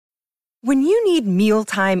When you need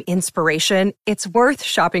mealtime inspiration, it's worth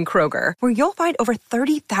shopping Kroger, where you'll find over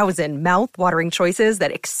 30,000 mouth-watering choices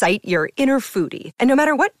that excite your inner foodie. And no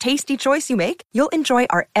matter what tasty choice you make, you'll enjoy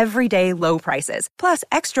our everyday low prices, plus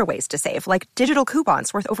extra ways to save, like digital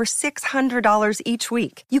coupons worth over $600 each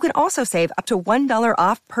week. You can also save up to $1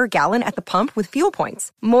 off per gallon at the pump with fuel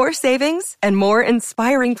points. More savings and more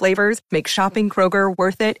inspiring flavors make shopping Kroger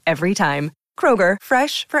worth it every time. Kroger,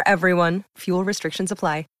 fresh for everyone. Fuel restrictions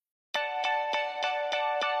apply.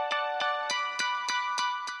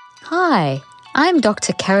 Hi, I'm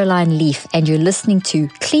Dr. Caroline Leaf, and you're listening to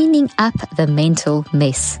Cleaning Up the Mental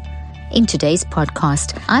Mess. In today's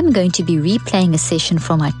podcast, I'm going to be replaying a session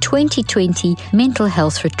from our 2020 mental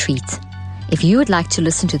health retreat. If you would like to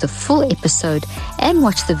listen to the full episode and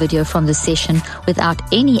watch the video from the session without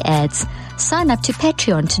any ads, sign up to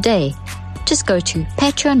Patreon today. Just go to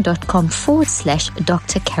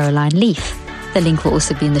patreon.com/Dr. Caroline Leaf. The link will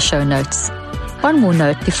also be in the show notes. One more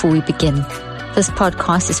note before we begin. This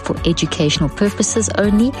podcast is for educational purposes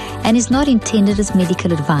only and is not intended as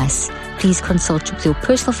medical advice. Please consult with your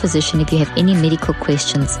personal physician if you have any medical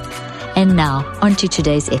questions. And now, on to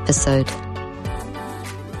today's episode.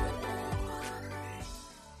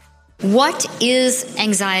 What is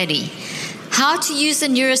anxiety? How to use the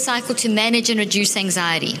neurocycle to manage and reduce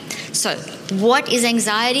anxiety. So, what is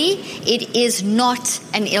anxiety? It is not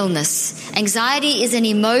an illness. Anxiety is an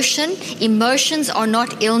emotion. Emotions are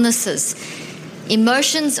not illnesses.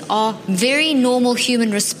 Emotions are very normal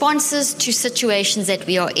human responses to situations that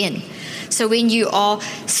we are in. So when you are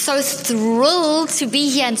so thrilled to be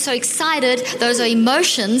here and so excited, those are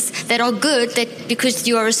emotions that are good because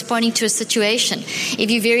you are responding to a situation.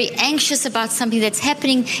 If you're very anxious about something that's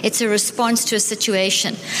happening, it's a response to a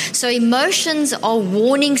situation. So emotions are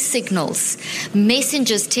warning signals,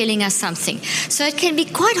 messengers telling us something. So it can be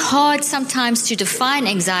quite hard sometimes to define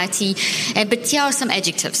anxiety, but here are some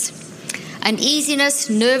adjectives. Uneasiness,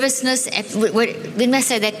 nervousness, when I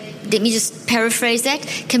say that, let me just paraphrase that,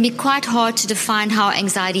 can be quite hard to define how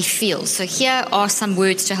anxiety feels. So here are some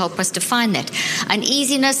words to help us define that.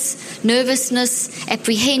 Uneasiness, nervousness,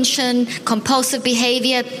 apprehension, compulsive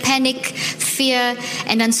behavior, panic, fear,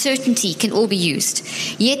 and uncertainty can all be used.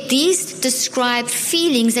 Yet these describe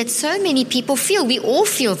feelings that so many people feel. We all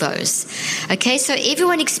feel those. Okay, so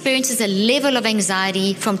everyone experiences a level of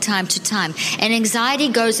anxiety from time to time. And anxiety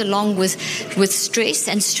goes along with stress,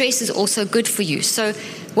 and stress is also good for you. So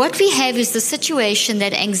what we have is the situation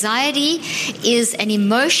that anxiety is an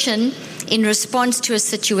emotion in response to a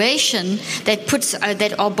situation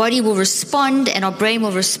that our body will respond and our brain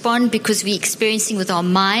will respond because we're experiencing with our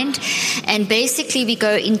mind, and basically we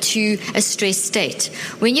go into a stress state.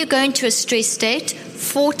 When you go into a stress state,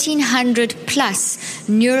 1,400 plus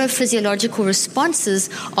neurophysiological responses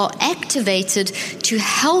are activated to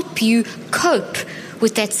help you cope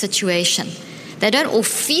with that situation. They don't all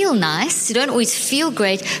feel nice, you don't always feel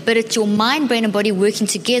great, but it's your mind, brain, and body working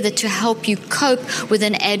together to help you cope with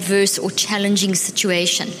an adverse or challenging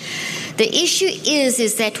situation. The issue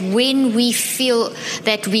is that when we feel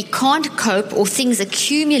that we can't cope or things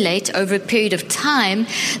accumulate over a period of time,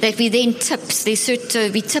 that we then tip. We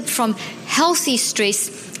tip from healthy stress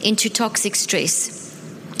into toxic stress.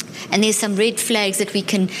 And there's some red flags that we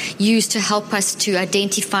can use to help us to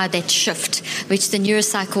identify that shift, which the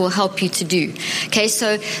neurocycle will help you to do. Okay,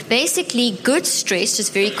 so basically good stress,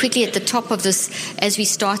 just very quickly at the top of this, as we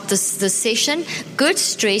start this session, good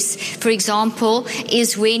stress, for example,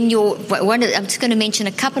 is when I'm just going to mention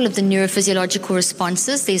a couple of the neurophysiological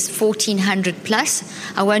responses. There's 1,400 plus.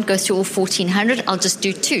 I won't go through all 1,400. I'll just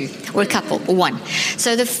do two, or a couple, or one.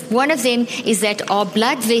 So one of them is that our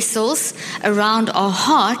blood vessels around our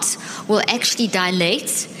heart will actually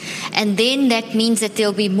dilate, and then that means that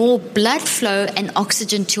there'll be more blood flow and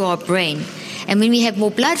oxygen to our brain. And when we have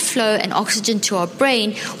more blood flow and oxygen to our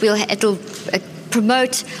brain, it'll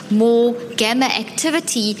promote more gamma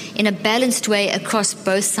activity in a balanced way across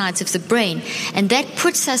both sides of the brain. And that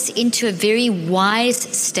puts us into a very wise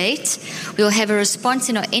state. We'll have a response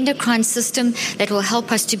in our endocrine system that will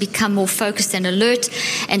help us to become more focused and alert,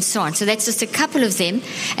 and so on. So that's just a couple of them.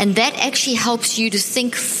 And that actually helps you to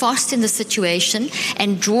think fast in the situation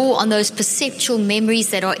and draw on those perceptual memories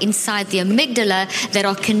that are inside the amygdala that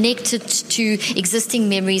are connected to existing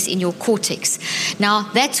memories in your cortex. Now,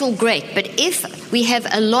 that's all great. But if we have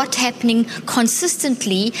a lot happening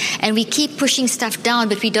consistently, and we keep pushing stuff down,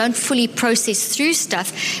 but we don't fully process through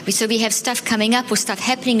stuff. So we have stuff coming up or stuff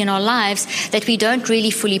happening in our lives that we don't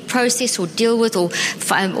really fully process or deal with or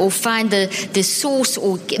find the source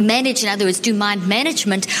or manage. In other words, do mind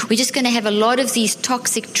management. We're just going to have a lot of these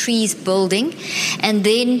toxic trees building, and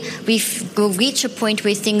then we'll reach a point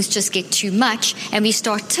where things just get too much and we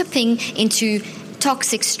start tipping into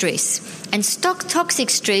toxic stress. And toxic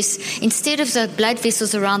stress, instead of the blood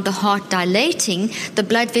vessels around the heart dilating, the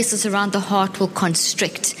blood vessels around the heart will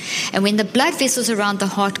constrict. And when the blood vessels around the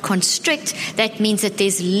heart constrict, that means that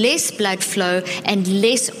there's less blood flow and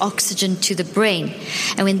less oxygen to the brain.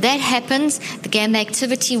 And when that happens, the gamma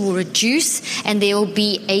activity will reduce and there will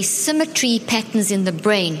be asymmetry patterns in the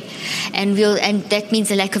brain. And that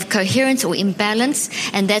means a lack of coherence or imbalance,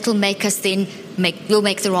 and that will make us then we'll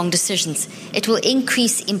make the wrong decisions. It will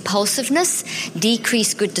increase impulsiveness,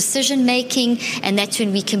 decrease good decision making, and that's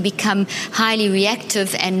when we can become highly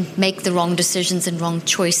reactive and make the wrong decisions and wrong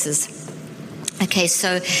choices. Okay,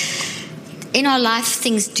 so in our life,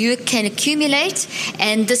 things can accumulate,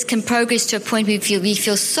 and this can progress to a point where we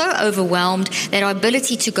feel so overwhelmed that our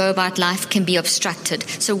ability to go about life can be obstructed.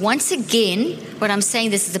 So once again, what I'm saying,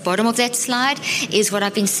 this is the bottom of that slide, is what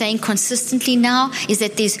I've been saying consistently now, is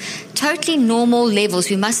that there's totally normal levels.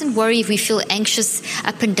 We mustn't worry if we feel anxious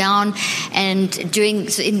up and down and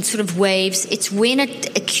in sort of waves. It's when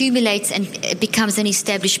it accumulates and it becomes an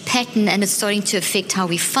established pattern and it's starting to affect how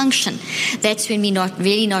we function. That's when we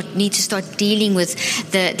need to start dealing with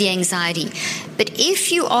the anxiety. But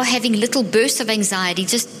if you are having little bursts of anxiety,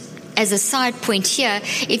 just as a side point here,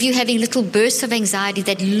 if you're having little bursts of anxiety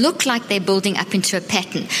that look like they're building up into a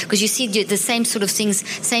pattern, because you see the same sort of things,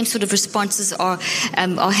 same sort of responses are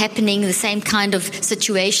happening, the same kind of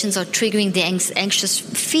situations are triggering the anxious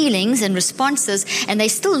feelings and responses, and they're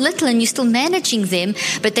still little and you're still managing them,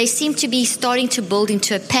 but they seem to be starting to build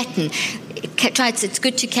into a pattern. It's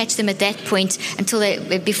good to catch them at that point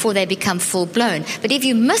before they become full-blown. But if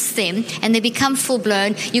you miss them and they become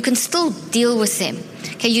full-blown, you can still deal with them.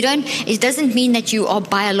 Okay, it doesn't mean that you are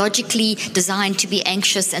biologically designed to be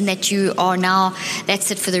anxious and that you are now, that's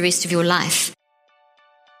it for the rest of your life.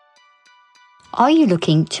 Are you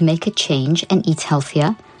looking to make a change and eat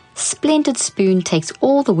healthier? Splendid Spoon takes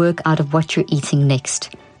all the work out of what you're eating next.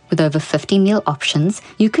 With over 50 meal options,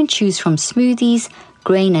 you can choose from smoothies,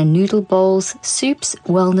 grain and noodle bowls, soups,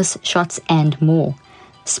 wellness shots, and more.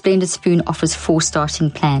 Splendid Spoon offers 4 starting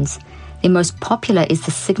plans. Their most popular is the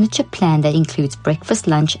Signature Plan that includes breakfast,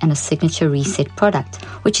 lunch, and a Signature Reset product,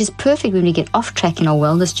 which is perfect when we get off track in our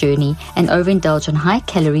wellness journey and overindulge on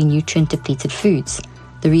high-calorie, nutrient-depleted foods.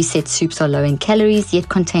 The Reset soups are low in calories, yet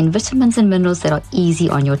contain vitamins and minerals that are easy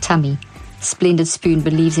on your tummy. Splendid Spoon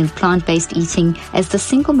believes in plant-based eating as the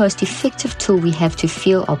single most effective tool we have to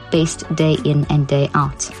feel our best day in and day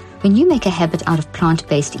out. When you make a habit out of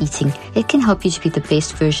plant-based eating, it can help you to be the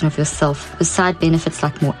best version of yourself, with side benefits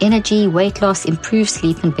like more energy, weight loss, improved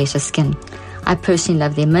sleep, and better skin. I personally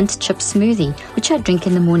love their mint chip smoothie, which I drink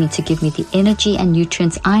in the morning to give me the energy and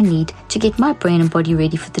nutrients I need to get my brain and body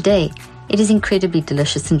ready for the day. It is incredibly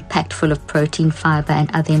delicious and packed full of protein, fiber, and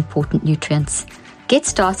other important nutrients. Get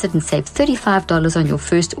started and save $35 on your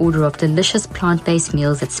first order of delicious plant-based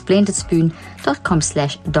meals at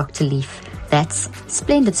splendidspoon.com/Dr. Leaf. That's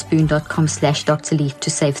splendidspoon.com/Dr. Leaf to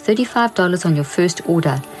save $35 on your first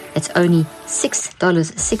order. It's only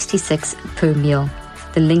 $6.66 per meal.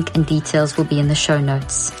 The link and details will be in the show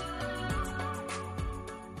notes.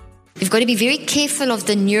 We've got to be very careful of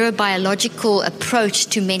the neurobiological approach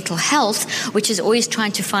to mental health, which is always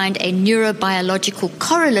trying to find a neurobiological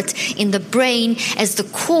correlate in the brain as the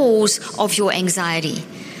cause of your anxiety.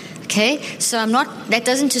 Okay, so that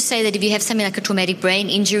doesn't just say that if you have something like a traumatic brain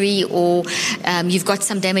injury or you've got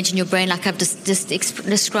some damage in your brain like I've just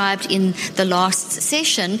described in the last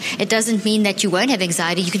session, it doesn't mean that you won't have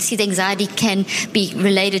anxiety. You can see the anxiety can be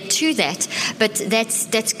related to that, but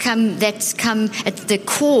that's come at the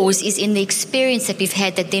cause is in the experience that we've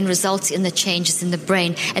had that then results in the changes in the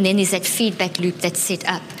brain, and then there's that feedback loop that's set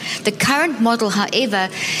up. The current model, however,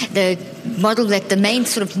 the main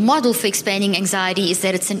sort of model for explaining anxiety is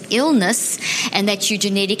that it's an illness and that you're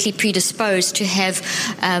genetically predisposed to have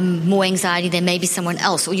more anxiety than maybe someone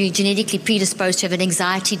else, or you're genetically predisposed to have an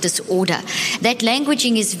anxiety disorder. That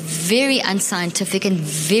languaging is very unscientific and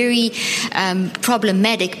very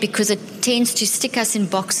problematic because it it tends to stick us in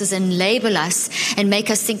boxes and label us and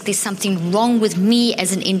make us think there's something wrong with me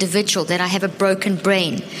as an individual, that I have a broken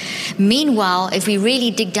brain. Meanwhile, if we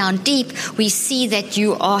really dig down deep, we see that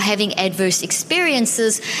you are having adverse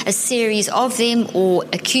experiences, a series of them, or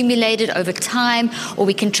accumulated over time, or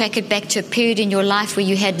we can track it back to a period in your life where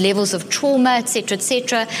you had levels of trauma,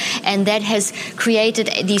 etc., and that has created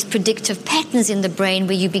these predictive patterns in the brain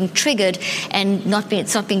where you're being triggered and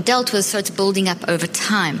it's not being dealt with, so it's building up over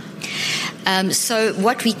time. So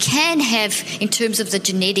what we can have in terms of the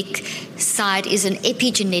genetic side is an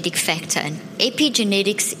epigenetic factor. And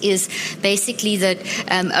epigenetics is basically the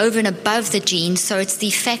over and above the genes. So it's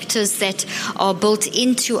the factors that are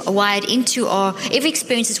wired into every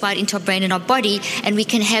experience is wired into our brain and our body, and we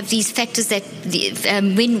can have these factors that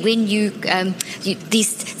when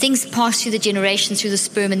these things pass through the generations, through the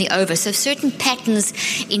sperm and the ova. So certain patterns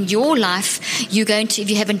in your life, you're going to, if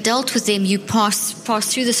you haven't dealt with them, you pass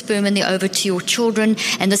through the sperm and the ova to your children,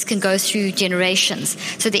 and this can go through generations.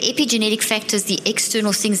 So the epigenetic factors, the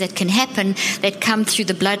external things that can happen that come through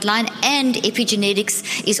the bloodline, and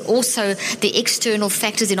epigenetics is also the external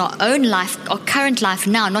factors in our own life, our current life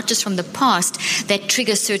now, not just from the past, that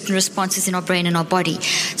trigger certain responses in our brain and our body.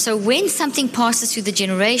 So when something passes through the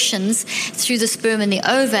generations, through the sperm and the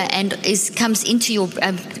ova, and comes into your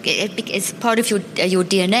as part of your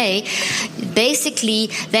DNA, basically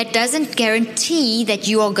that doesn't guarantee that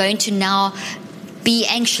you are going to now be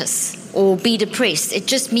anxious or be depressed. It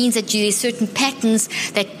just means that there's certain patterns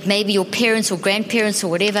that maybe your parents or grandparents or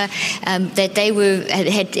whatever, that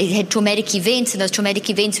they had traumatic events, and those traumatic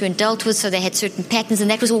events weren't dealt with, so they had certain patterns,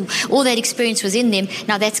 and that was all that experience was in them.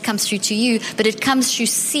 Now that comes through to you, but it comes through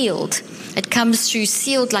sealed. It comes through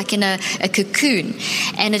sealed like in a cocoon,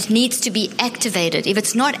 and it needs to be activated. If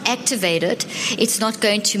it's not activated, it's not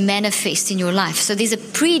going to manifest in your life. So there's a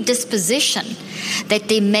predisposition that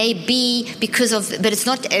there may be but it's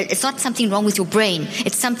not something wrong with your brain.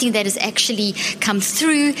 It's something that has actually come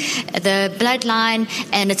through the bloodline,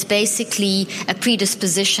 and it's basically a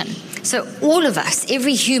predisposition. So all of us,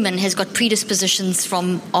 every human has got predispositions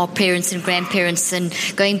from our parents and grandparents and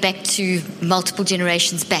going back to multiple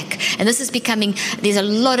generations back. And this is there's a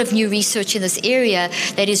lot of new research in this area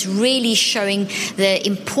that is really showing the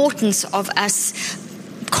importance of us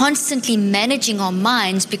constantly managing our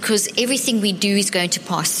minds, because everything we do is going to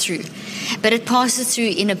pass through. But it passes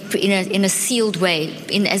through in a sealed way,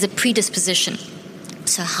 as a predisposition.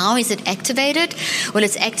 So how is it activated? Well,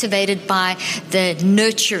 it's activated by the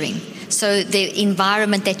nurturing. So the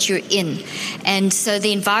environment that you're in, and so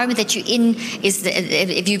the environment that you're in is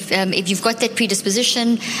if you've got that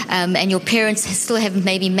predisposition, and your parents still haven't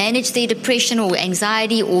maybe managed their depression or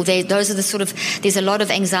anxiety, or those are the sort of, there's a lot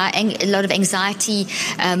of anxiety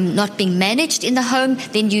not being managed in the home,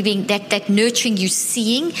 then you being that nurturing you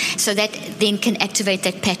seeing, so that then can activate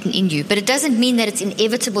that pattern in you. But it doesn't mean that it's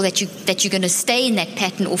inevitable that you're going to stay in that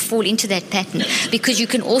pattern or fall into that pattern, because you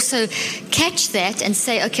can also catch that and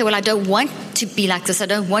say, okay, well, I don't want to be like this. I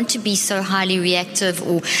don't want to be so highly reactive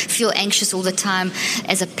or feel anxious all the time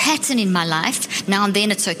as a pattern in my life. Now and then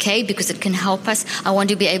it's okay, because it can help us. I want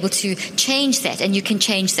to be able to change that, and you can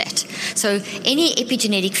change that. So any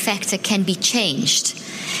epigenetic factor can be changed.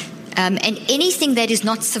 And anything that is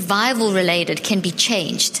not survival related can be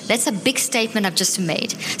changed. That's a big statement I've just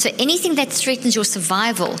made. So anything that threatens your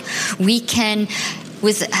survival, we can,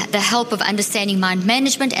 with the help of understanding mind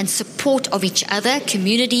management and support of each other,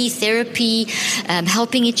 community, therapy,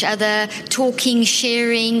 helping each other, talking,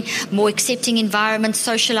 sharing, more accepting environment,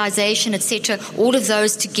 socialization, etc. All of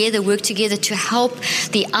those together work together to help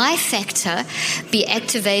the I factor be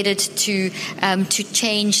activated to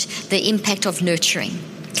change the impact of nurturing.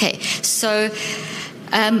 Okay, so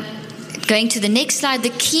going to the next slide, the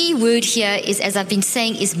key word here is, as I've been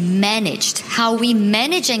saying, is managed. How we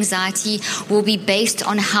manage anxiety will be based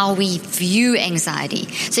on how we view anxiety.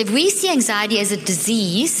 So if we see anxiety as a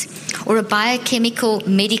disease or a biochemical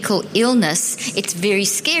medical illness, it's very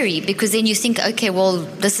scary, because then you think, okay, well,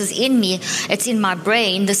 this is in me, it's in my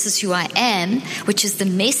brain, this is who I am, which is the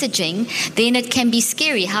messaging. Then it can be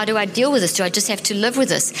scary. How do I deal with this? Do I just have to live with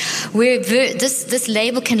this? Where this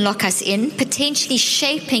label can lock us in, potentially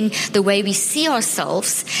shaping the way we see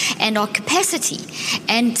ourselves and our capacity,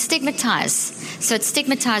 and stigmatize. So it's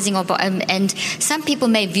stigmatizing our body, and some people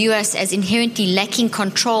may view us as inherently lacking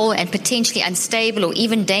control and potentially unstable or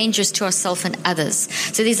even dangerous to ourselves and others.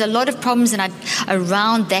 So there's a lot of problems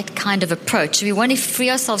around that kind of approach. So we want to free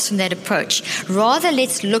ourselves from that approach. Rather,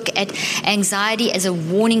 let's look at anxiety as a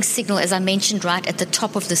warning signal, as I mentioned right at the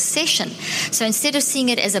top of the session. So instead of seeing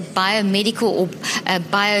it as a biomedical or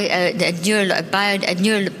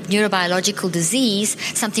neurobiological biological disease,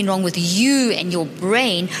 something wrong with you and your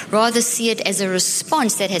brain. Rather see it as a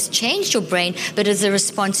response that has changed your brain, but as a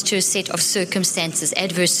response to a set of circumstances,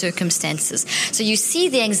 adverse circumstances. So you see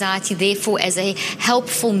the anxiety, therefore, as a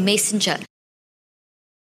helpful messenger.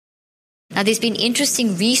 Now, there's been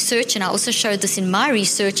interesting research, and I also showed this in my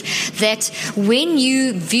research, that when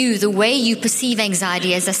you view the way you perceive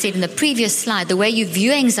anxiety, as I said in the previous slide, the way you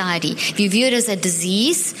view anxiety, if you view it as a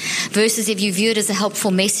disease versus if you view it as a helpful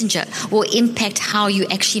messenger, will impact how you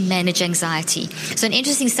actually manage anxiety. So an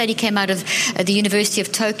interesting study came out of the University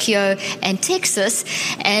of Tokyo and Texas,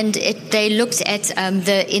 and they looked at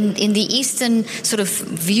in the Eastern sort of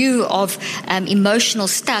view of emotional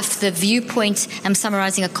stuff, the viewpoint, I'm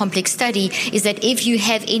summarizing a complex study, is that if you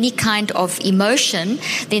have any kind of emotion,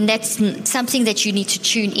 then that's something that you need to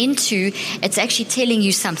tune into. It's actually telling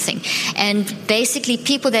you something. And basically,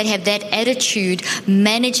 people that have that attitude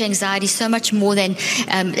manage anxiety so much more than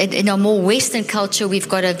in a more Western culture. We've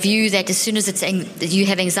got a view that as soon as you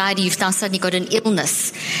have anxiety, you've now suddenly got an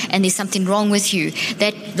illness and there's something wrong with you.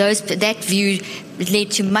 That view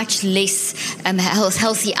led to much less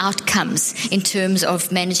healthy outcomes in terms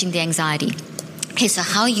of managing the anxiety. Okay, so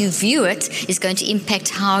how you view it is going to impact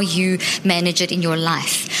how you manage it in your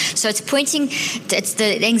life. So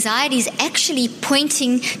the anxiety is actually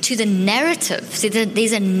pointing to the narrative. So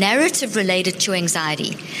there's a narrative related to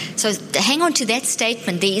anxiety. So hang on to that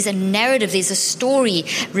statement. There is a narrative, there's a story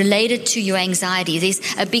related to your anxiety. There's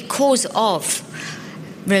a because of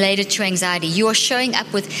related to anxiety. You are showing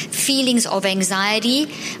up with feelings of anxiety,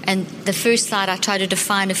 and the first slide I try to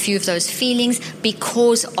define a few of those feelings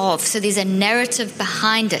because of. So there's a narrative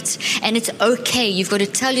behind it, and it's okay. You've got to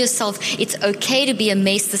tell yourself it's okay to be a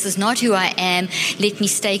mess. This is not who I am. Let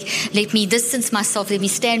me distance myself. Let me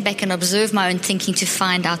stand back and observe my own thinking to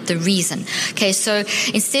find out the reason. Okay, so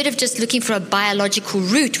instead of just looking for a biological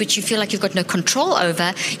root which you feel like you've got no control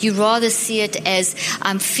over, you rather see it as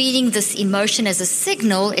I'm feeling this emotion as a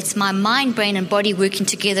signal. It's my mind, brain, and body working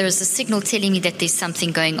together as a signal telling me that there's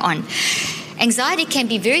something going on. Anxiety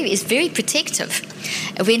is very protective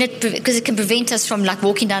because it can prevent us from like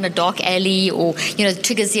walking down a dark alley, or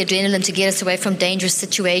triggers the adrenaline to get us away from dangerous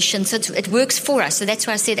situations. So it works for us. So that's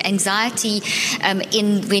why I said anxiety,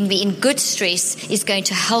 when we're in good stress, is going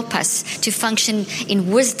to help us to function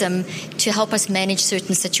in wisdom to help us manage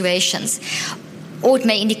certain situations. Or it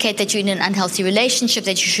may indicate that you're in an unhealthy relationship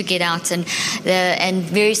that you should get out, and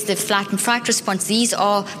the flight and fright response. These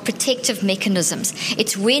are protective mechanisms.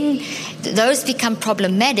 It's when those become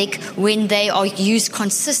problematic when they are used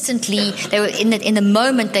consistently. They were in the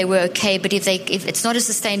moment they were okay, but if it's not a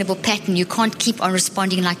sustainable pattern, you can't keep on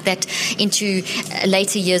responding like that into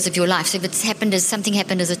later years of your life. So if something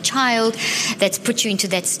happened as a child that's put you into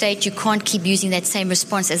that state, you can't keep using that same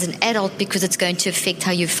response as an adult because it's going to affect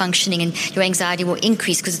how you're functioning, and your anxiety will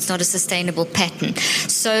increase because it's not a sustainable pattern.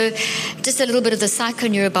 So just a little bit of the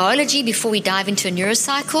psychoneurobiology before we dive into a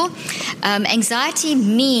neurocycle. Anxiety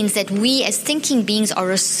means that we as thinking beings are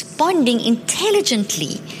responding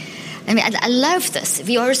intelligently. I mean, I love this.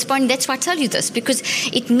 We are responding, that's why I tell you this, because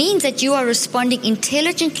it means that you are responding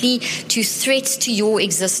intelligently to threats to your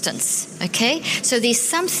existence. Okay? So there's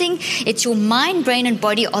something, it's your mind, brain, and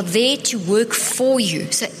body are there to work for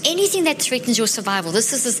you. So anything that threatens your survival,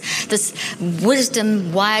 this is this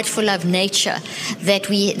wisdom wired full of nature that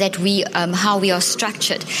we how we are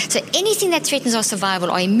structured. So anything that threatens our survival,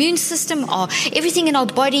 our immune system, everything in our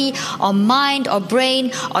body, our mind, our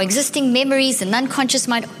brain, our existing memories, and unconscious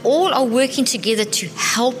mind, all are working together to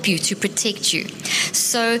help you, to protect you.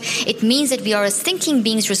 So it means that we are as thinking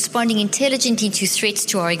beings responding intelligently to threats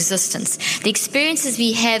to our existence. The experiences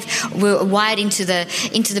we have were wired into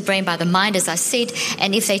the brain by the mind, as I said,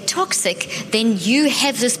 and if they're toxic, then you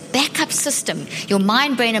have this backup system, your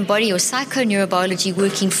mind, brain, and body, your psychoneurobiology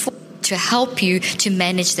working for to help you to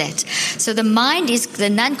manage that. So the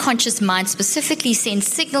non-conscious mind specifically sends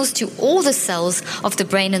signals to all the cells of the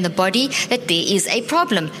brain and the body that there is a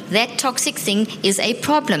problem. That toxic thing is a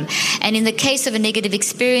problem. And in the case of a negative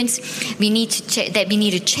experience, we need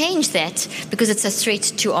to change that because it's a threat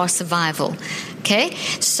to our survival. Okay,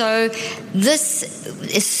 so this,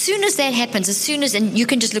 as soon as that happens, and you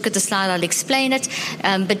can just look at the slide, I'll explain it.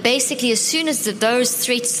 But basically, as soon as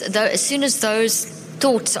those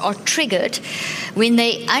thoughts are triggered, when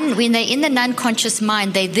they're in the non-conscious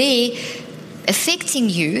mind, they're there affecting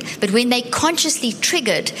you, but when they consciously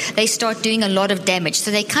triggered, they start doing a lot of damage.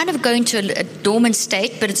 So they kind of go into a dormant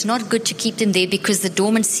state, but it's not good to keep them there, because the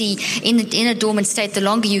dormancy, in a dormant state, the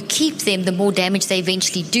longer you keep them, the more damage they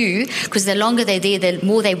eventually do, because the longer they're there, the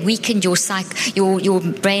more they weaken your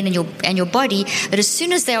brain and your body. But as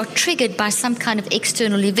soon as they are triggered by some kind of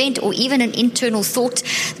external event, or even an internal thought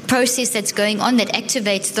process that's going on that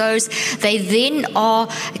activates those, they then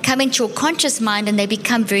come into your conscious mind, and they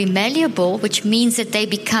become very malleable, which means that they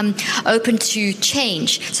become open to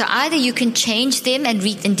change. So either you can change them and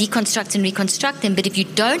deconstruct and reconstruct them, but if you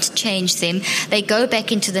don't change them, they go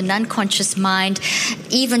back into the non-conscious mind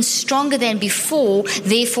even stronger than before,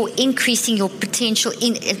 therefore increasing your potential,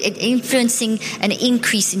 influencing an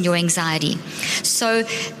increase in your anxiety. So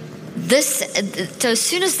as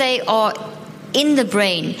soon as they are in the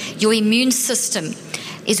brain, your immune system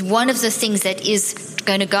is one of the things that is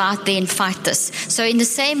going to go out there and fight this. So in the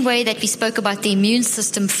same way that we spoke about the immune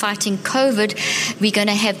system fighting COVID, we're going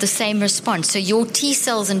to have the same response. So your T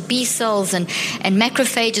cells and B cells and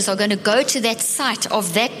macrophages are going to go to that site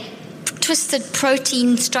of that twisted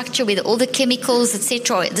protein structure with all the chemicals,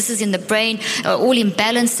 etc. This is in the brain, all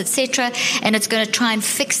imbalanced, etc. And it's going to try and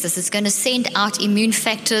fix this. It's going to send out immune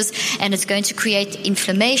factors, and it's going to create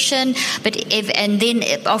inflammation. And then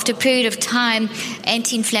after a period of time,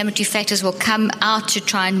 anti-inflammatory factors will come out to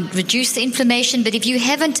try and reduce the inflammation. But if you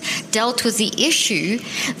haven't dealt with the issue,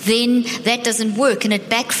 then that doesn't work, and it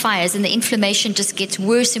backfires, and the inflammation just gets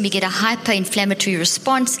worse, and we get a hyper-inflammatory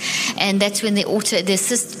response. And that's when the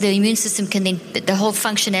immune system can then, the whole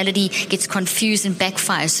functionality gets confused and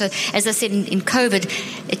backfires. So as I said in COVID,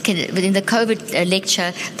 within the COVID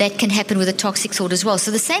lecture, that can happen with a toxic thought as well.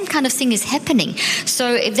 So the same kind of thing is happening.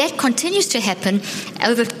 So if that continues to happen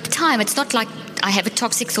over time, it's not like I have a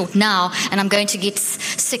toxic thought now and I'm going to get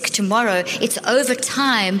sick tomorrow. It's over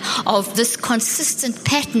time of this consistent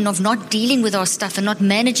pattern of not dealing with our stuff and not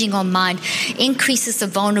managing our mind increases the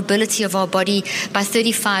vulnerability of our body by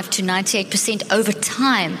 35 to 98% over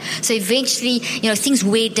time. So eventually, things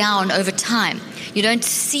wear down over time. You don't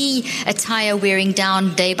see a tire wearing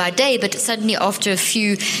down day by day, but suddenly after a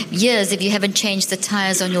few years, if you haven't changed the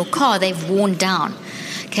tires on your car, they've worn down.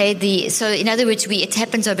 Okay, so in other words, it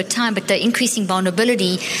happens over time, but the increasing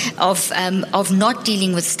vulnerability of not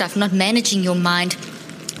dealing with stuff, not managing your mind,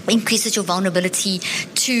 increases your vulnerability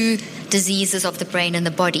to diseases of the brain and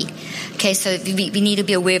the body. Okay, so we need to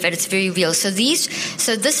be aware of it. It's very real. So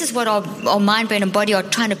this is what our mind, brain, and body are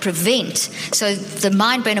trying to prevent. So the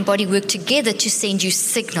mind, brain, and body work together to send you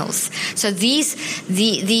signals. So these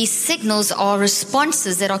signals are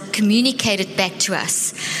responses that are communicated back to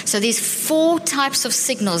us. So there's 4 types of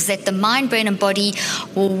signals that the mind, brain, and body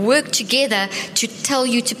will work together to tell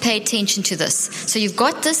you to pay attention to this. So you've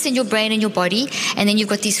got this in your brain and your body, and then you've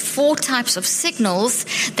got these 4 types of signals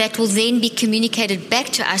that will then be communicated back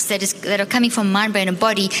to us that are coming from mind, brain, and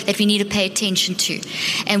body that we need to pay attention to.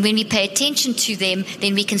 And when we pay attention to them,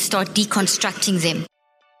 then we can start deconstructing them.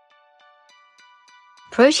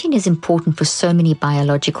 Protein is important for so many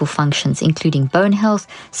biological functions, including bone health,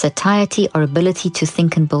 satiety, our ability to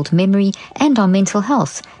think and build memory, and our mental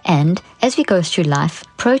health. And as we go through life,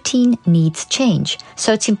 protein needs change.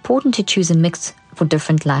 So it's important to choose a mix for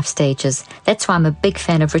different life stages. That's why I'm a big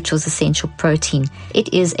fan of Ritual's Essential Protein.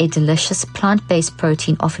 It is a delicious plant-based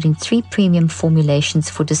protein offered in 3 premium formulations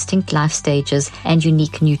for distinct life stages and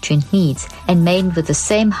unique nutrient needs, and made with the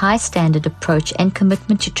same high standard approach and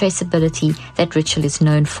commitment to traceability that Ritual is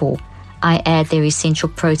known for. I add their Essential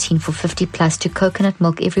Protein for 50 plus to coconut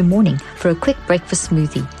milk every morning for a quick breakfast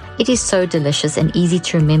smoothie. It is so delicious and easy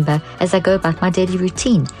to remember as I go about my daily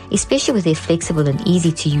routine, especially with their flexible and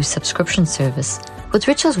easy-to-use subscription service. With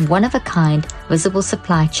Ritual's one-of-a-kind, visible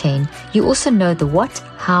supply chain, you also know the what,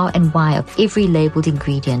 how, and why of every labeled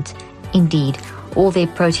ingredient. Indeed, all their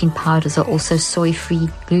protein powders are also soy-free,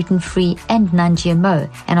 gluten-free, and non-GMO,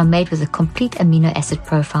 and are made with a complete amino acid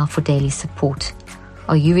profile for daily support.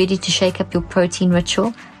 Are you ready to shake up your protein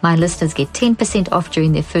ritual? My listeners get 10% off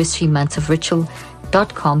during their first 3 months of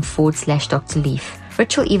ritual.com/Dr. Leaf.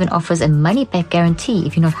 Ritual even offers a money-back guarantee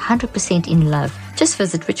if you're not 100% in love. Just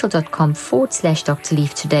visit ritual.com/Dr.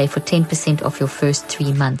 Leaf today for 10% off your first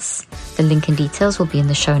 3 months. The link and details will be in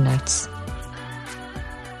the show notes.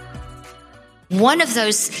 One of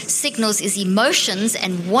those signals is emotions,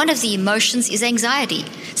 and one of the emotions is anxiety.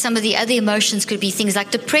 Some of the other emotions could be things like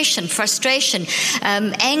depression, frustration,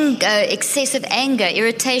 anger, excessive anger,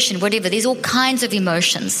 irritation, whatever. There's all kinds of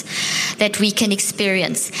emotions that we can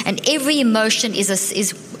experience, and every emotion is a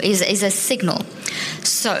signal.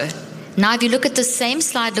 So now if you look at the same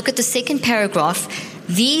slide, look at the second paragraph,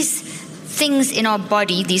 these things in our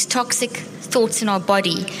body, these toxic thoughts in our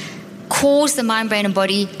body cause the mind, brain, and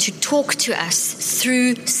body to talk to us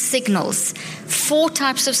through signals. 4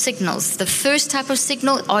 types of signals. The first type of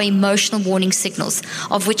signal are emotional warning signals,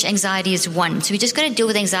 of which anxiety is one. So we're just going to deal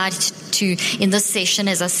with anxiety in this session,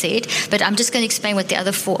 as I said, but I'm just going to explain what the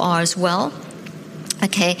other 4 are as well.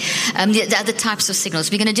 Okay, the other types of signals.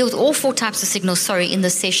 We're going to deal with all 4 types of signals, in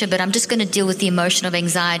this session, but I'm just going to deal with the emotion of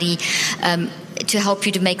anxiety to help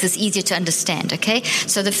you to make this easier to understand, okay?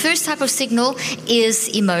 So the first type of signal is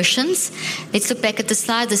emotions. Let's look back at the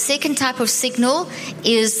slide. The second type of signal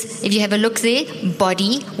is, if you have a look there,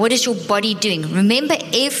 body. What is your body doing? Remember,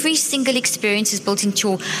 every single experience is built into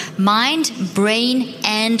your mind, brain,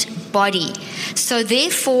 and body. So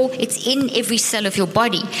therefore, it's in every cell of your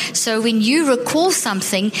body. So when you recall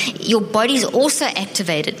something, your body is also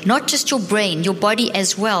activated, not just your brain, your body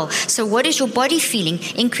as well. So what is your body feeling?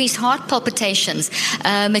 Increased heart palpitations.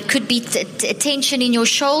 It could be tension in your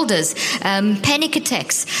shoulders, panic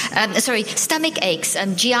attacks, stomach aches,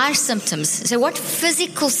 GI symptoms. So what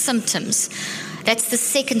physical symptoms? That's the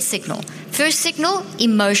second signal. First signal,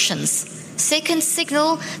 emotions. Second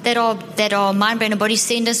signal that our mind, brain, and body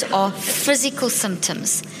send us are physical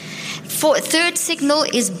symptoms. Third signal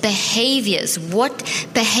is behaviors. What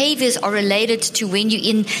behaviors are related to when you're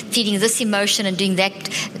in feeling this emotion and doing that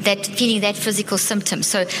feeling that physical symptom?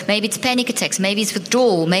 So maybe it's panic attacks, maybe it's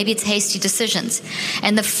withdrawal, maybe it's hasty decisions.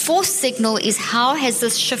 And the fourth signal is, how has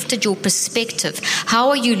this shifted your perspective? How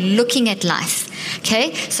are you looking at life?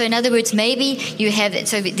 Okay, so in other words, maybe you have,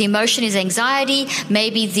 so the emotion is anxiety,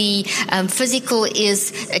 maybe the physical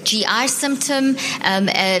is a GI symptom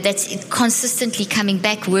that's consistently coming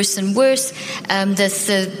back worse and worse.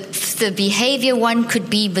 The behavior one could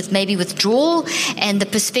be with maybe withdrawal, and the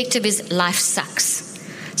perspective is life sucks.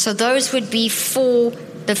 So those would be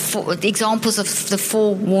the examples of the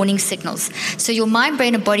 4 warning signals. So your mind,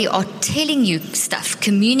 brain, and body are telling you stuff,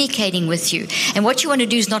 communicating with you. And what you want to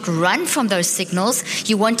do is not run from those signals.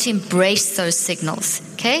 You want to embrace those signals.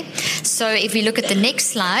 Okay? So if we look at the next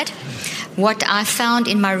slide, what I found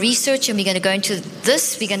in my research, and we're going to go into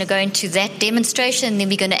this, we're going to go into that demonstration, and then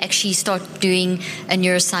we're going to actually start doing a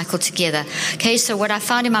neurocycle together. Okay, so what I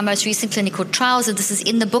found in my most recent clinical trials, and this is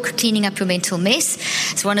in the book, Cleaning Up Your Mental Mess.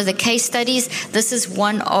 It's one of the case studies. This is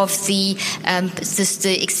one of the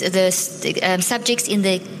subjects in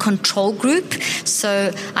the control group.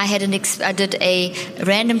 So I did a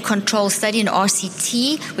random control study, an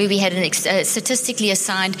RCT, where we had a statistically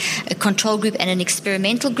assigned a control group and an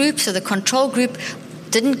experimental group. So the control group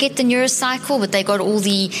didn't get the neurocycle, but they got all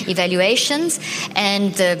the evaluations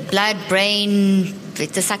and the blood, brain,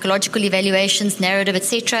 the psychological evaluations, narrative,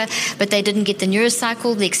 etc., but they didn't get the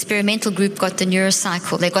neurocycle. The experimental group got the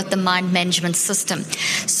neurocycle. They got the mind management system.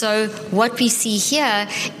 So what we see here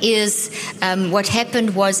is what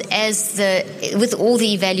happened was, with all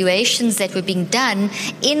the evaluations that were being done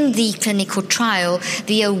in the clinical trial,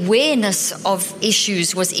 the awareness of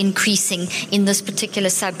issues was increasing in this particular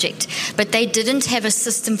subject, but they didn't have a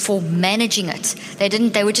system for managing it.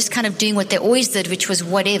 They were just kind of doing what they always did, which was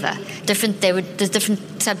whatever. Different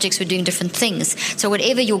subjects were doing different things. So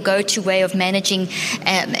whatever your go-to way of managing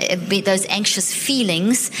those anxious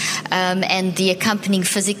feelings and the accompanying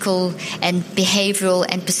physical and behavioral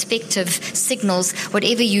and perspective signals,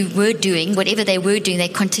 whatever they were doing, they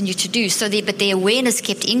continued to do. But their awareness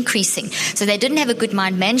kept increasing. So they didn't have a good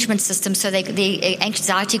mind management system, so their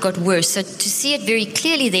anxiety got worse. So to see it very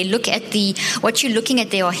clearly, they look at what you're looking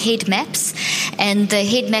at there are head maps, and the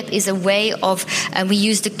head map is a way of, we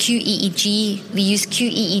use the QEEG, we use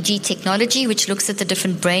QEEG technology, which looks at the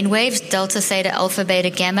different brain waves, delta, theta, alpha, beta,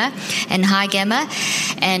 gamma, and high gamma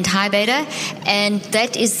and high beta. And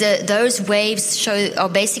that is those waves are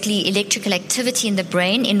basically electrical activity in the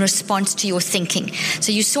brain in response to your thinking.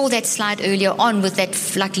 So you saw that slide earlier on with that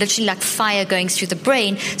literally like fire going through the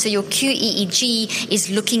brain. So your QEEG is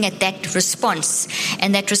looking at that response.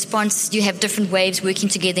 And that response, you have different waves working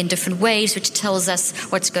together in different ways, which tells us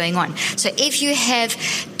what's going on. So if you have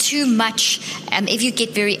too much, if you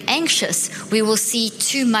get very anxious, we will see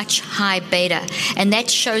too much high beta, and that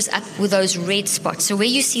shows up with those red spots. So where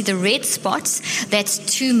you see the red spots, that's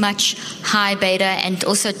too much high beta and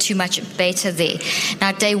also too much beta there.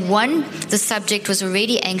 Now, day 1, the subject was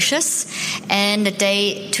already anxious, and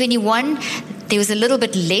day 21, there was a little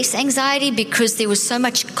bit less anxiety because there was so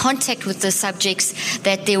much contact with the subjects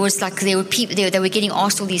that there was like, there were people, they were getting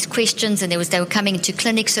asked all these questions, and they were coming into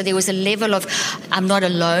clinics, so there was a level of, I'm not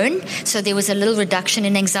alone, so there was a little reduction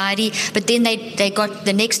in anxiety. But then they got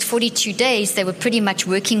the next 42 days, they were pretty much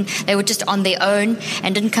working, they were just on their own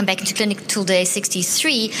and didn't come back into clinic till day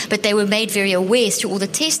 63, but they were made very aware through all the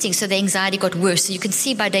testing, so the anxiety got worse. So you can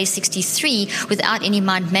see by day 63, without any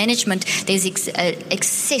mind management, there's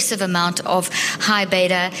excessive amount of high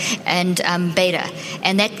beta and beta,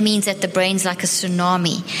 and that means that the brain's like a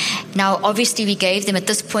tsunami. Now, obviously, at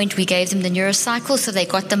this point, we gave them the neurocycle, so they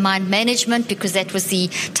got the mind management because that was the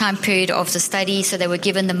time period of the study, so they were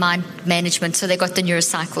given the mind management, so they got the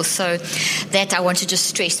neurocycle. So that I want to just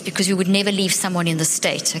stress, because we would never leave someone in the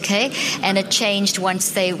state, okay? And it changed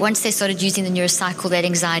once they started using the neurocycle, that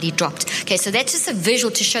anxiety dropped. Okay, so that's just a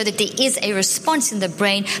visual to show that there is a response in the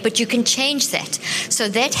brain, but you can change that. So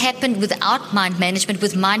that happened without mind management.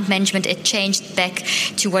 With mind management, it changed back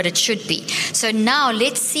to what it should be. So now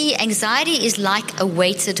let's see, anxiety is like a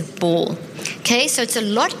weighted ball. Okay, so it's a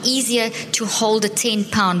lot easier to hold a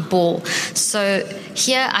 10-pound ball. So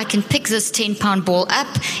here I can pick this 10-pound ball up.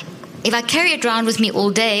 If I carry it around with me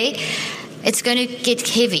all day, it's going to get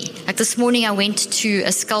heavy. Like this morning I went to a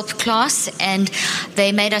sculpt class and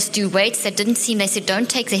they made us do weights that didn't seem, they said don't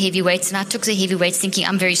take the heavy weights, and I took the heavy weights thinking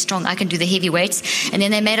I'm very strong, I can do the heavy weights, and then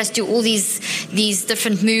they made us do all these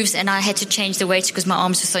different moves, and I had to change the weights because my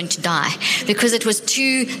arms were starting to die because it was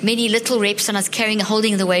too many little reps and I was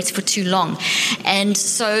holding the weights for too long. And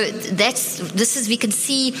so we can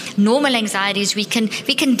see normal anxieties, we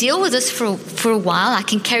can deal with this for a while. I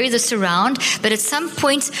can carry this around, but at some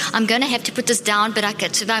point I'm going to have to put this down, but I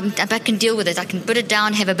can deal with it. I can put it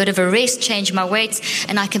down, have a bit of a rest, change my weights,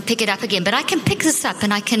 and I can pick it up again. But I can pick this up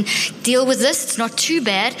and I can deal with this. It's not too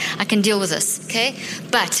bad. I can deal with this, okay?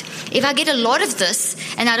 But if I get a lot of this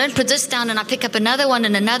and I don't put this down and I pick up another one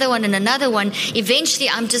and another one and another one, eventually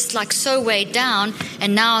I'm just like so weighed down,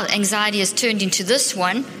 and now anxiety has turned into this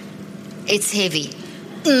one. It's heavy.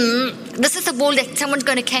 This is the ball that someone's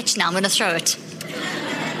going to catch now. I'm going to throw it.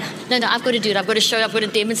 No, I've got to do it. I've got to show it. I've got to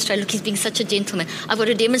demonstrate. Look, he's being such a gentleman. I've got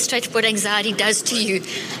to demonstrate what anxiety does to you.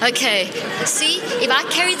 Okay, see, if I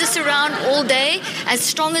carry this around all day, as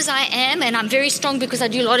strong as I am, and I'm very strong because I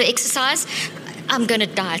do a lot of exercise, I'm going to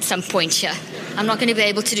die at some point here. I'm not going to be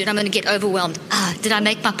able to do it. I'm going to get overwhelmed. Did I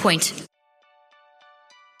make my point?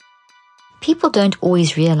 People don't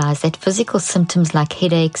always realize that physical symptoms like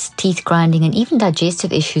headaches, teeth grinding, and even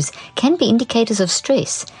digestive issues can be indicators of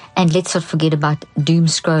stress. And let's not forget about doom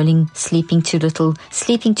scrolling, sleeping too little,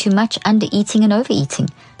 sleeping too much, undereating and overeating.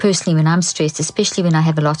 Personally, when I'm stressed, especially when I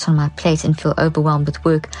have a lot on my plate and feel overwhelmed with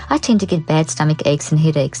work, I tend to get bad stomach aches and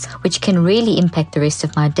headaches, which can really impact the rest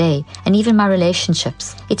of my day and even my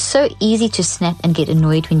relationships. It's so easy to snap and get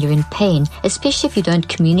annoyed when you're in pain, especially if you don't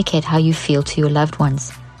communicate how you feel to your loved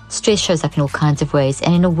ones. Stress shows up in all kinds of ways,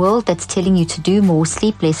 and in a world that's telling you to do more,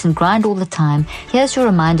 sleep less, and grind all the time, here's your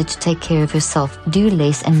reminder to take care of yourself, do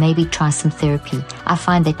less, and maybe try some therapy. I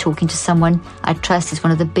find that talking to someone I trust is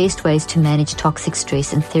one of the best ways to manage toxic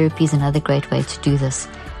stress, and therapy is another great way to do this.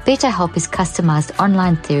 BetterHelp is customized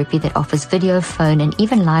online therapy that offers video, phone, and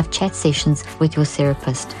even live chat sessions with your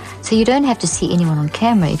therapist. So you don't have to see anyone on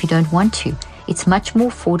camera if you don't want to. It's much more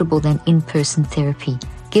affordable than in-person therapy.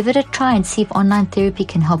 Give it a try and see if online therapy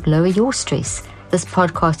can help lower your stress. This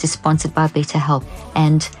podcast is sponsored by BetterHelp,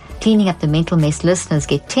 and Cleaning Up the Mental Mess listeners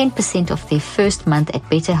get 10% off their first month at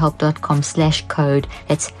betterhelp.com/code.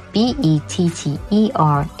 That's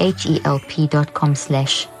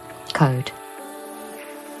BETTERHELP.com/code.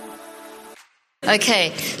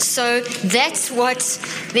 Okay, so that's what,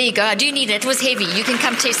 there you go. I do need it. It was heavy. You can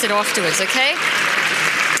come test it afterwards, okay?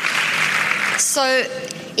 So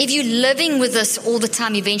if you're living with this all the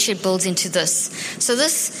time, eventually it builds into this. So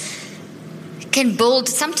this can build,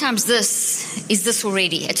 sometimes this is this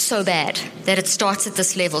already. It's so bad that it starts at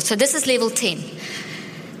this level. So this is level 10.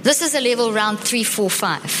 This is a level around 3, 4,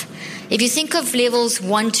 5. If you think of levels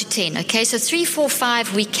 1 to 10, okay, so 3, 4,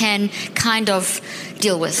 5 we can kind of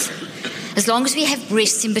deal with. As long as we have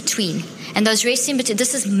rests in between. And those rests in between,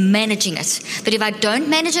 this is managing it. But if I don't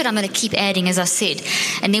manage it, I'm going to keep adding, as I said.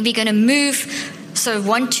 And then we're going to move. So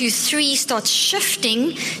 1, 2, 3 starts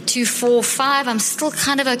shifting to 4, 5. I'm still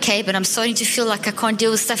kind of okay, but I'm starting to feel like I can't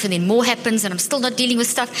deal with stuff. And then more happens, and I'm still not dealing with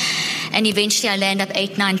stuff. And eventually I land up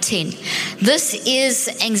 8, 9, 10. This is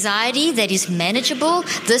anxiety that is manageable.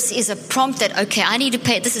 This is a prompt that, okay, I need to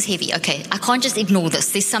pay. This is heavy. Okay, I can't just ignore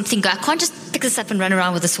this. There's something. I can't just pick this up and run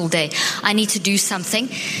around with this all day. I need to do something.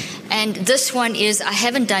 And this one is, I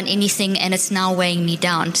haven't done anything and it's now weighing me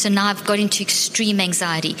down. So now I've got into extreme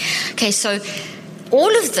anxiety. Okay, so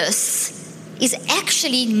all of this is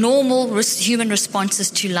actually normal human responses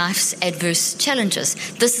to life's adverse challenges.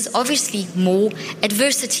 This is obviously more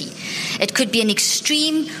adversity. It could be an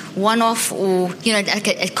extreme one-off or, like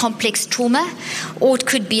a complex trauma, or it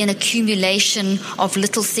could be an accumulation of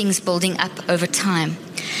little things building up over time.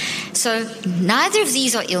 So neither of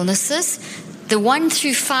these are illnesses. The 1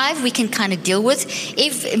 through 5 we can kind of deal with.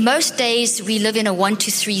 If most days we live in a 1 to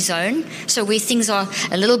 3 zone, so where things are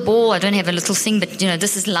a little ball, I don't have a little thing, but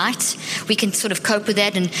this is light. We can sort of cope with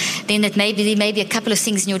that, and then there may be a couple of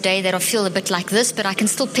things in your day that I feel a bit like this, but I can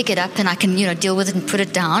still pick it up and I can deal with it and put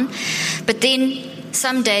it down. But then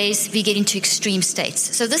some days we get into extreme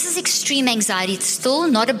states. So this is extreme anxiety. It's still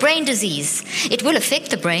not a brain disease. It will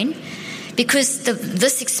affect the brain, because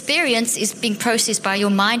this experience is being processed by your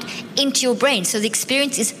mind into your brain. So the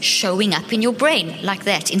experience is showing up in your brain like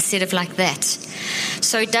that instead of like that.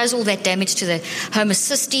 So it does all that damage to the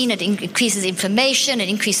homocysteine. It increases inflammation. It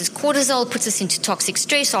increases cortisol, puts us into toxic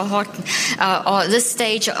stress. Our heart, at this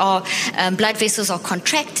stage, our blood vessels are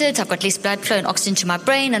contracted. I've got less blood flow and oxygen to my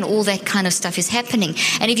brain, and all that kind of stuff is happening.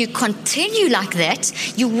 And if you continue like that,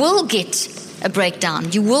 you will get a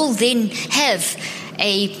breakdown. You will then have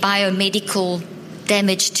a biomedical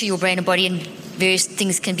damage to your brain and body, and various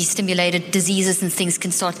things can be stimulated, disease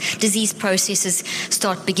processes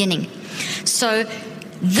start beginning. So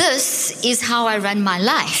this is how I run my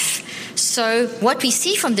life. So what we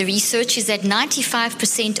see from the research is that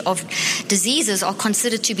 95% of diseases are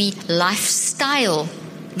considered to be lifestyle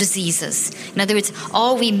diseases. In other words,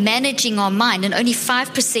 are we managing our mind? And only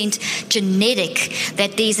 5% genetic,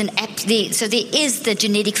 that there's so there is the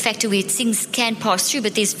genetic factor where things can pass through,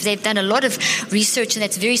 but they've done a lot of research, and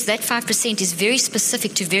that 5% is very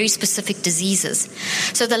specific to very specific diseases.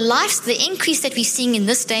 So the increase that we're seeing in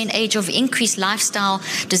this day and age of increased lifestyle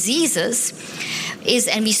diseases is,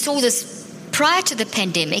 and we saw this prior to the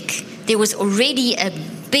pandemic, there was already a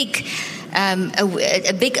big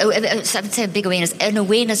awareness, an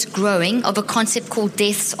awareness growing of a concept called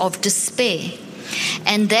deaths of despair.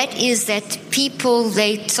 And that is that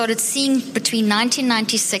they started seeing between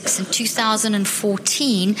 1996 and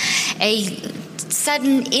 2014 a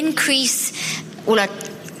sudden increase,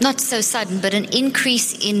 not so sudden, but an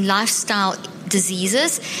increase in lifestyle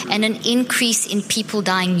diseases and an increase in people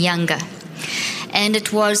dying younger. And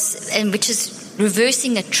which is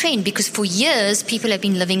reversing a trend, because for years people have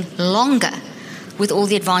been living longer with all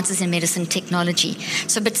the advances in medicine technology.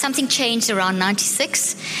 But something changed around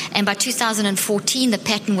 96, and by 2014 the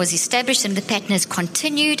pattern was established, and the pattern has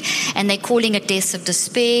continued, and they're calling it deaths of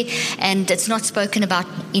despair, and it's not spoken about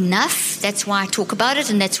enough. That's why I talk about it,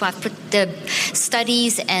 and that's why I've put the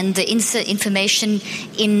studies and the information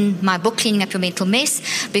in my book, Cleaning Up Your Mental Mess,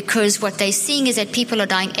 because what they're seeing is that people are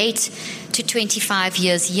dying 8 to 25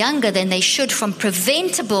 years younger than they should from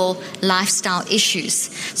preventable lifestyle issues.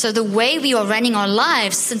 So the way we are running our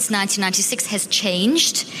lives since 1996 has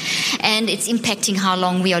changed, and it's impacting how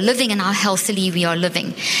long we are living and how healthily we are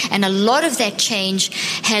living. And a lot of that change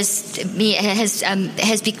has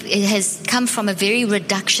come from a very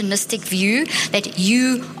reductionistic view that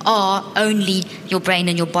you are only your brain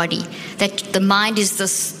and your body, that the mind is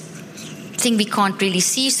this thing we can't really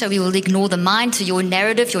see, so we will ignore the mind. So your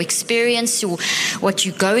narrative, your experience, what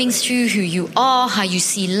you're going through, who you are, how you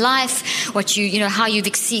see life, how you've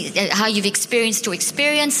experienced your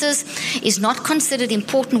experiences is not considered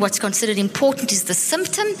important. What's considered important is the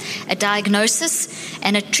symptom, a diagnosis,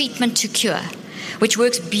 and a treatment to cure, which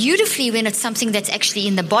works beautifully when it's something that's actually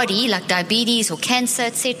in the body, like diabetes or cancer,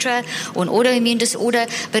 etc., or an autoimmune disorder,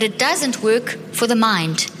 but it doesn't work for the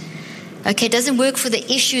mind. Okay, it doesn't work for the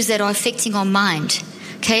issues that are affecting our mind.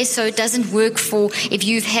 Okay, so it doesn't work for if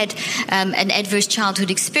you've had an adverse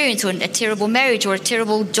childhood experience, or a terrible marriage, or a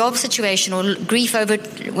terrible job situation, or grief over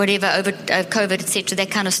COVID, etc.,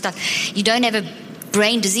 that kind of stuff. You don't have a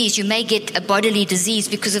brain disease. You may get a bodily disease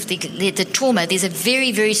because of the trauma. There's a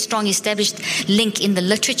very, very strong established link in the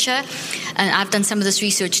literature, and I've done some of this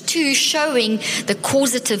research too, showing the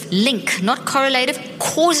causative link, not correlative,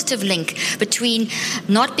 causative link between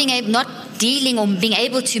not dealing or being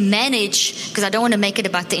able to manage, because I don't want to make it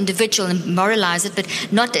about the individual and moralize it, but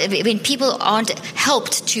when people aren't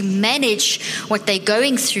helped to manage what they're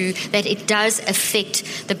going through, that it does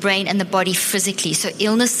affect the brain and the body physically. So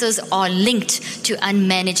illnesses are linked to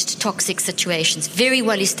unmanaged toxic situations, very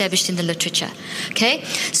well established in the literature. Okay,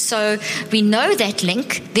 so we know that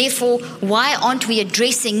link. Therefore, why aren't we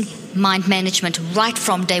addressing mind management right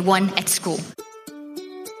from day one at school?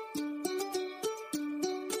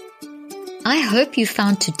 I hope you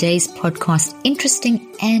found today's podcast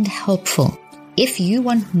interesting and helpful. If you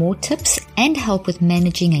want more tips and help with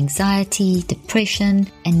managing anxiety, depression,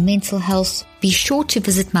 and mental health, be sure to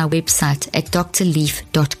visit my website at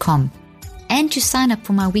drleaf.com and to sign up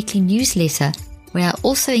for my weekly newsletter, where I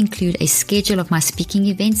also include a schedule of my speaking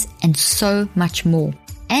events and so much more.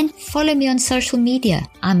 And follow me on social media.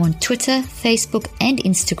 I'm on Twitter, Facebook, and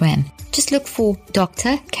Instagram. Just look for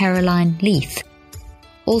Dr. Caroline Leaf.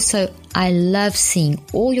 Also, I love seeing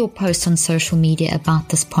all your posts on social media about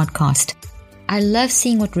this podcast. I love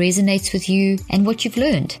seeing what resonates with you and what you've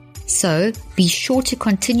learned. So be sure to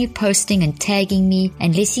continue posting and tagging me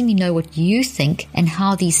and letting me know what you think and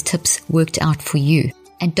how these tips worked out for you.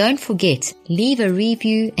 And don't forget, leave a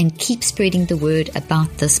review and keep spreading the word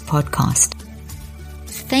about this podcast.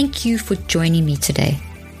 Thank you for joining me today.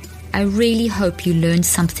 I really hope you learned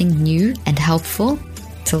something new and helpful.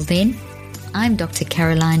 Till then, I'm Dr.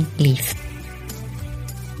 Caroline Leaf.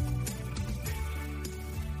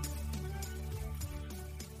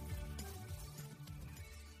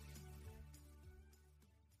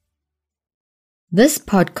 This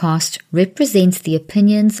podcast represents the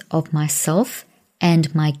opinions of myself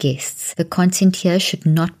and my guests. The content here should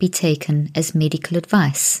not be taken as medical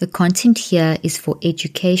advice. The content here is for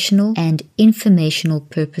educational and informational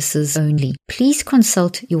purposes only. Please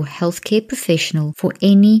consult your healthcare professional for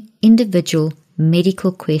any individual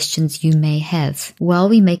medical questions you may have. While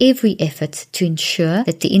we make every effort to ensure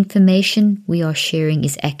that the information we are sharing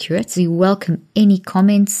is accurate, we welcome any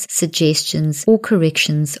comments, suggestions, or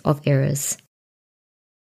corrections of errors.